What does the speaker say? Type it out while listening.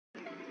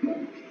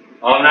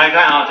好，我们来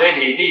看啊，这一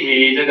题例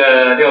题这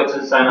个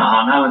6-3了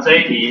哈。那么这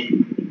一题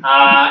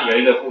它有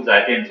一个负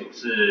载电阻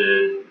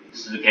是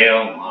10k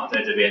欧姆啊，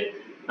在这边，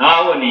然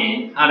后问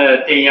你它的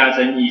电压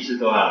增益是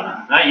多少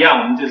呢？那一样，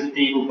我们就是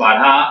第一步把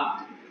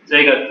它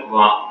这个图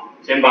啊，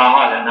先把它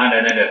画成它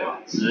的那个什么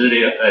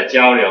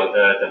交流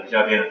的等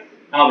效电路。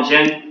那我们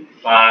先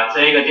把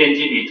这一个电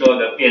晶体做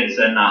个变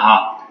身了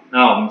哈，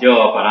那我们就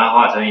把它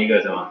画成一个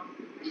什么？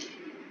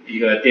一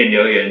个电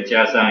流源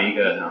加上一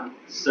个什么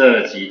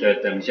涉及的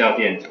等效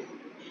电阻。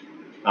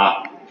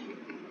啊，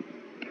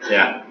这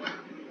样，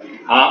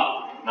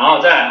好，然后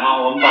再来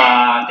哈，我们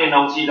把电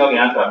容器都给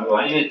它短路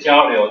啊，因为对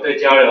交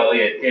流而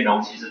言，电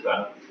容器是短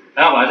路，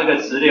然后把这个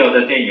直流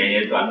的电源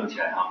也短路起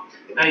来哈。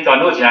那你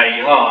短路起来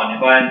以后，你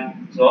发现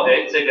说，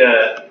哎，这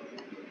个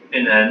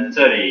变成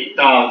这里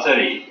到这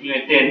里，因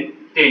为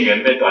电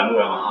源被短路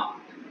了嘛哈，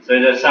所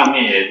以这上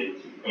面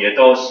也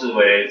都视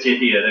为接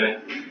地了，对不对？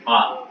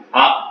啊，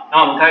好，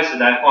那我们开始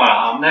来画了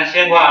哈，我们来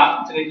先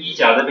画这个一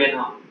角这边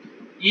哈。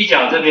一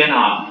角这边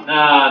哈，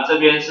那这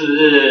边是不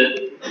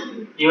是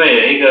因为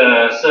有一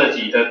个涉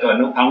及的短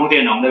路旁路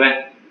电容，对不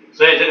对？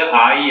所以这个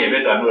R1 也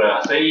被短路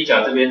了，所以一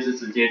角这边是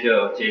直接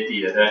就接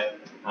地了，对不对？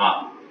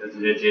啊，就直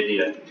接接地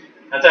了。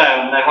那再来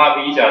我们来画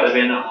B 角这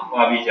边呢，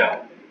画 B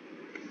角。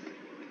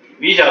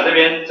B 角这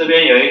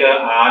边有一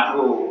个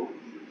R2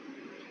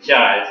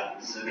 下来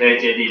 10k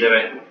接地，对不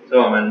对？所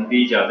以我们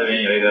B 角这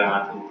边有一个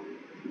R2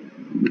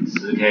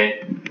 10k，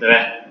 对不对？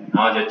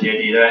然后就接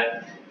地，对不对？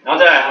然后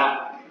再来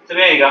哈。这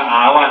边有一个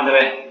R1 对不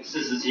对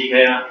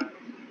？47k 啊，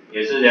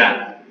也是这样，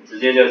直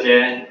接就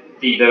接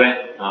地对不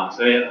对？啊，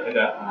所以那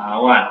个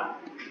R1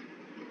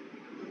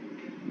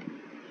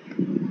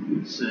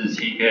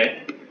 47k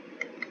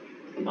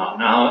啊，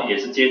然后也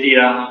是接地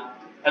啦哈。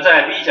那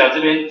在 B 角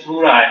这边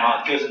出来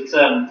哈，就是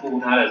正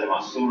负它的什么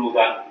输入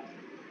端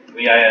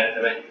 ，VIN 对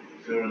不对？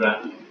输入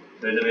端，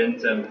所以这边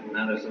正负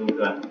它的输入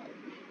端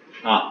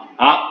啊，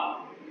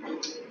好，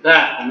再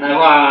来我们来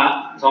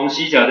画从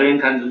C 角这边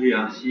看出去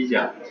啊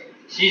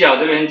 ，C 角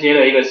这边接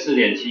了一个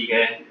 4.7k，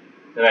 对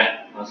不对？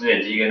啊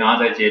 4.7k， 然后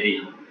再接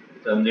地，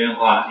所以我们这边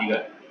画一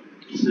个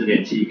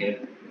 4.7k，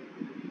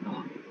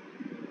 啊，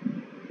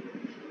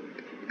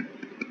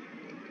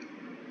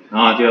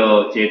然后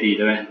就接地，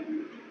对不对？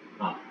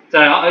啊，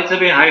再来，哎，这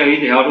边还有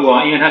一条路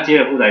啊，因为它接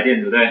了负载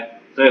电阻，对不对？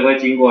所以会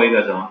经过一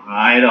个什么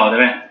RL， 对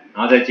不对？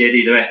然后再接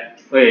地，对不对？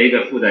会有一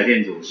个负载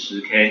电阻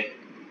 10k，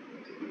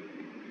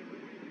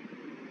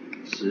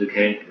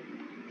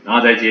 然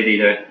后再接地，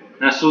对不对？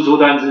那输出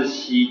端是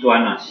C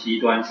端嘛 ，C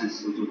端是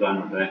输出端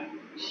嘛，对不对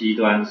 ？C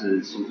端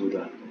是输出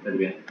端，在这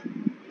边，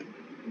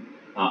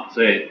啊，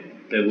所以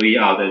这 V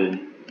out 在这里。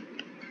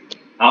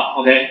好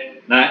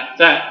 ，OK， 来，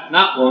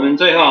那我们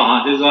最后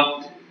啊，就是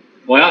说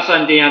我要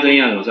算电压增益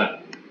要怎么算？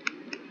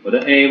我的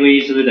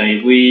AV 是不是等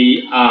于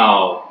V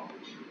out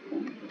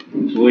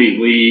除以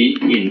V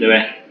in， 对不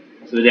对？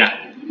是不是这样？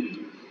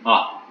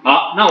啊，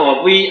好，那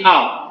我 V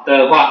out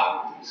的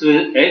话，是不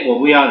是？哎，我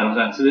V out 怎么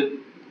算？是不是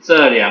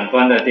这两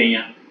端的电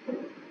压？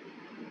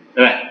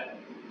对不对？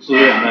输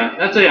出两端，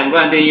那这两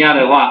段电压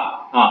的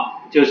话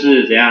啊，就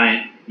是怎样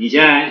呢？你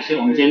现在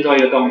我们先做一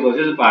个动作，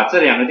就是把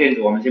这两个电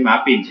阻我们先把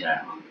它并起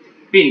来啊，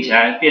并起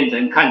来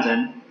看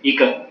成一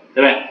个，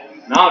对不对？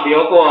然后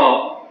流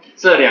过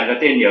这两个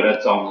电流的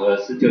总和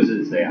就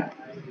是谁啊？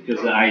就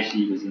是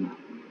IC 不是吗？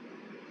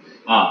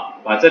啊，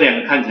把这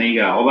两个看成一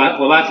个，我把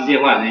它直接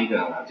画成一个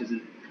好了，就是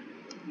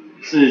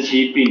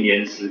47并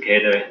联 10k，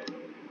 对不对？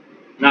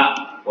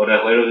那我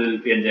的回路就是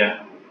变这样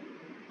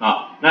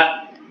啊，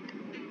那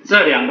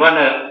这两端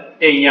的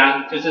电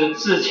压就是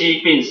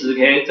47并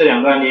 10k， 这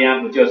两段电压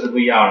不就是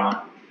V out 了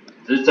吗？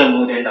只是正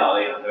负颠倒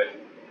而已嘛，对不对？是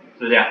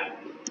不是这样？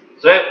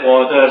所以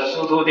我的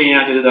输出电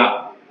压就是多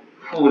少？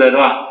负的多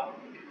少？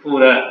负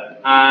的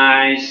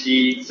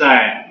IC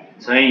再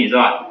乘以多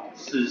少？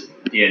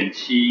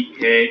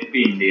 4.7k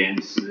并联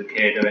 10k，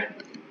 对不对？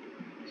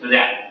是不是这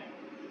样？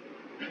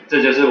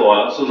这就是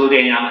我输出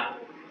电压嘛，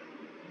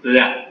是不是这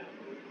样？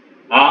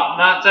好，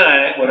那再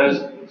来我的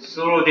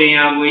输入电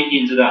压 V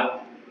in 知道？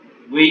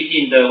 V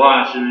in 的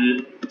话是不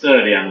是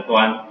这两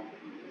端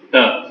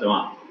的什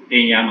么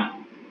电压嘛？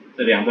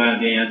这两端的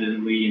电压就是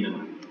V in 的嘛？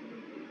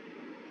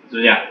是不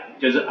是这样？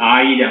就是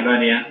R1 两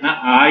段电压，那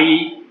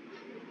R1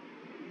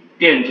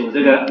 电阻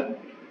这个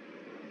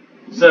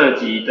涉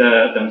及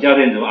的等效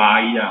电阻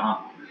R1 的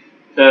哈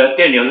的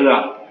电流是多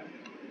少？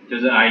就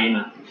是 I1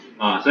 嘛，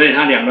啊，所以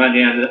它两段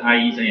电压是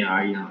I1 乘以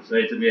R1 哈，所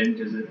以这边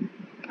就是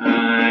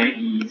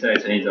I1 再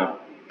乘以多少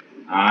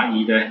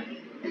 ？R1 对，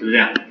是不是这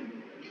样？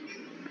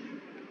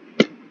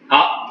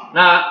好，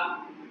那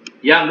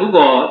一样，如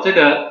果这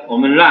个我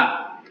们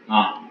让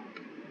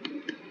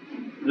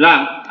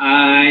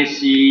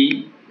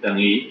IC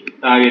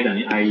大约等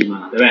于 I1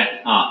 嘛，对不对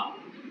啊？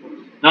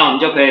那我们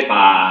就可以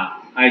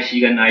把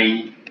IC 跟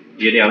I1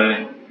 约掉，对不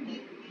对？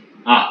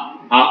啊，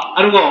好，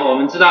如果我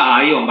们知道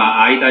R1， 我们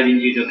把 R1 带进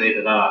去就可以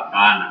得到答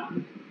案了，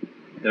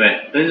对不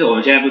对？但是我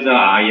们现在不知道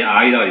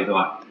R1 到底多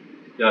少，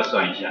就要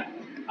算一下。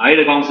R1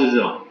 的公式是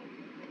什么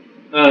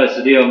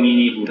？26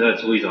 mV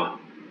除以什么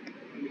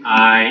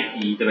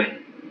？I1， 对不对？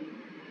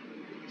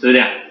是不是这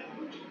样？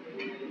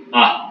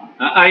啊，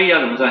那 I1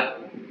 要怎么算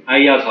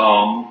 ？I1 要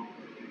从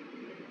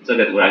这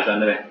个图来算，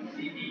对不对？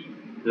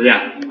是这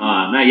样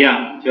啊，那一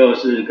样就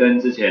是跟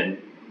之前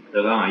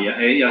的方法一样，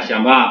哎，要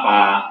想办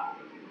法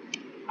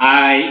把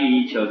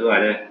I1 求出来，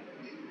对不对？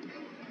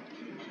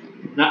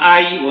那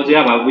I1 我只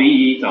要把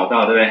V1 找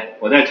到，对不对？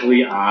我再除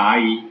以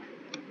R1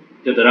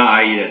 就得到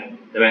I1 了，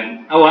对不对？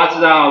那我要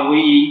知道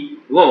V1，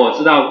 如果我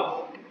知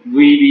道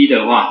VB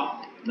的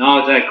话，然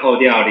后再扣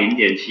掉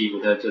 0.7 伏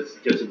特，就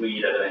是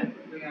V1 了，对不对？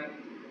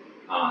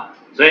啊，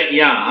所以一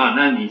样啊，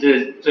那你这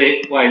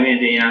最外面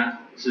电压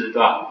是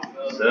多少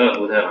？12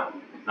伏特嘛，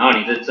然后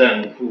你这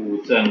正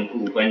负分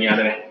压，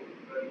对不对？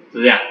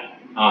是这样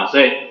啊，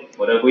所以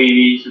我的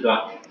VB 是多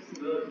少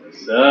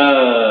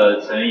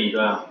？12乘以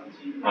多少？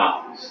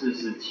啊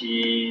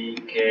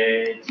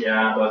，47K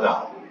加多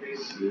少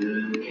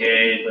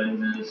？10K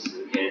分之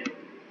10K，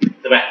 对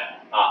不对？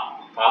啊，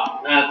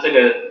好，那这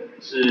个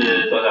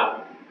是多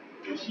少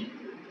？57，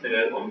这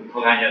个我们偷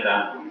看一下答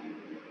案。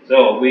所以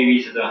我 VB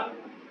是多少？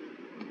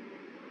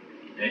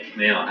哎，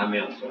没有，他没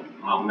有算。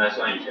好，我们来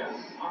算一下。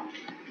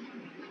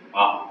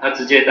好，他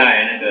直接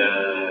带那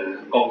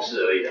个公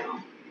式而已的啊。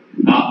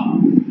好，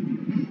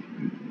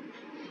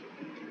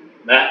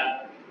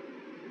来，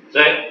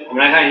所以我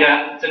们来看一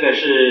下，这个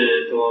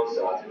是多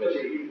少？这个是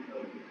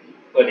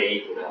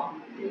2.1伏特啊，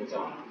听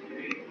懂了？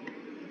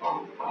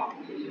好，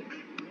谢谢。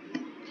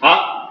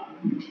好，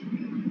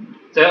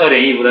这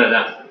2.1伏特这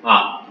样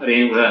啊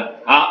，2.1伏特。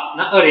好，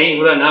那2.1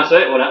伏特，那所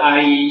以我的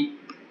I1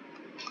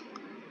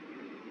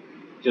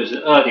 就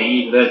是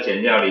2.1伏特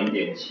减掉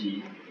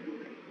 0.7，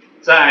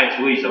 再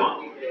除以什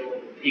么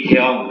？1 k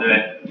欧姆，对不对？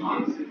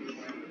啊，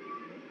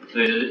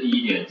所以就是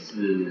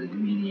 1.4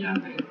 mA 啊，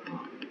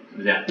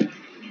是这样。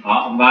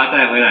好，我们把它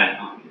带回来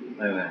啊，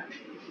带回来，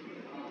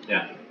这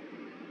样。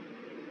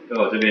所以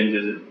我这边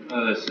就是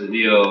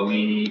26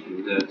 mini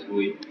伏特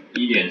除以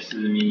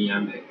 1.4 mA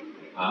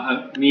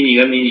啊，mini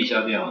跟 mini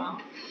消掉啊，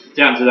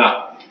这样知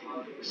道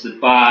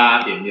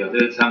？18.6，这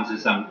是上次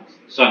算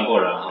过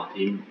了啊，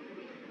题目。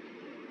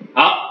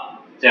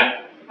好，这样，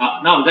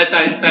好，那我们再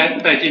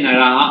带进来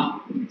了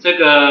啊，这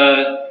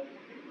个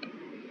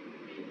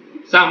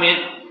上面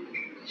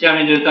下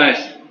面就带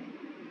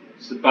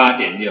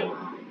18.6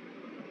啊，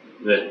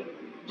对不对？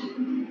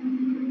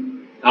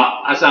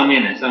好，上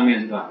面呢？上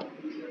面是吧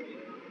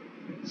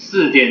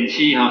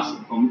？4.7哈，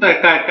我们大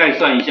概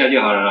算一下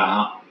就好了啦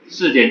哈。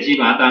4.7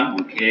把它当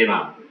5K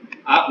嘛，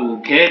啊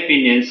5K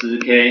并联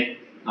10K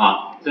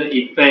啊，这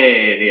1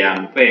倍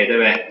2倍，对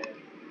不对？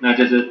那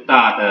就是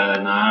大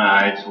的拿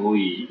来除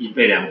以1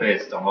倍2倍，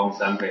总共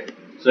3倍，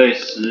所以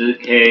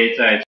10K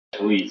再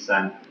除以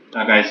3，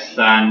大概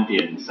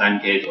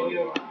3.3K 左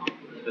右吧，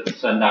这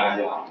算大概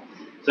就好。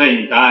所以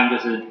你答案就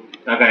是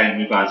大概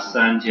你把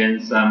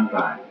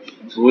3300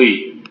除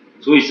以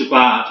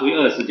18，除以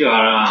20就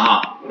好了嘛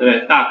哈，对不对？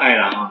大概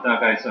啦哈，大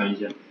概算一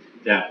下，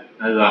这样，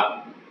那是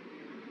吧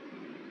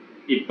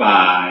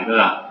？100多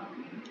少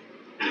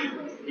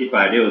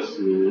？165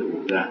是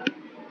吧？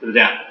是不是这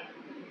样？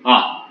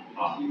啊，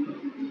好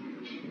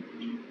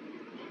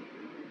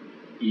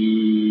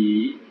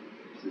，13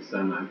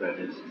嘛，160，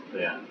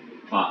对呀，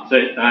啊，所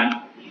以答案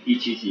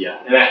17几啊，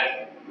对不对？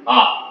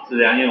啊，是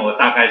这样，因为我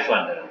大概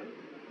算的，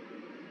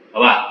好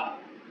吧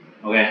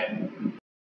 ？OK。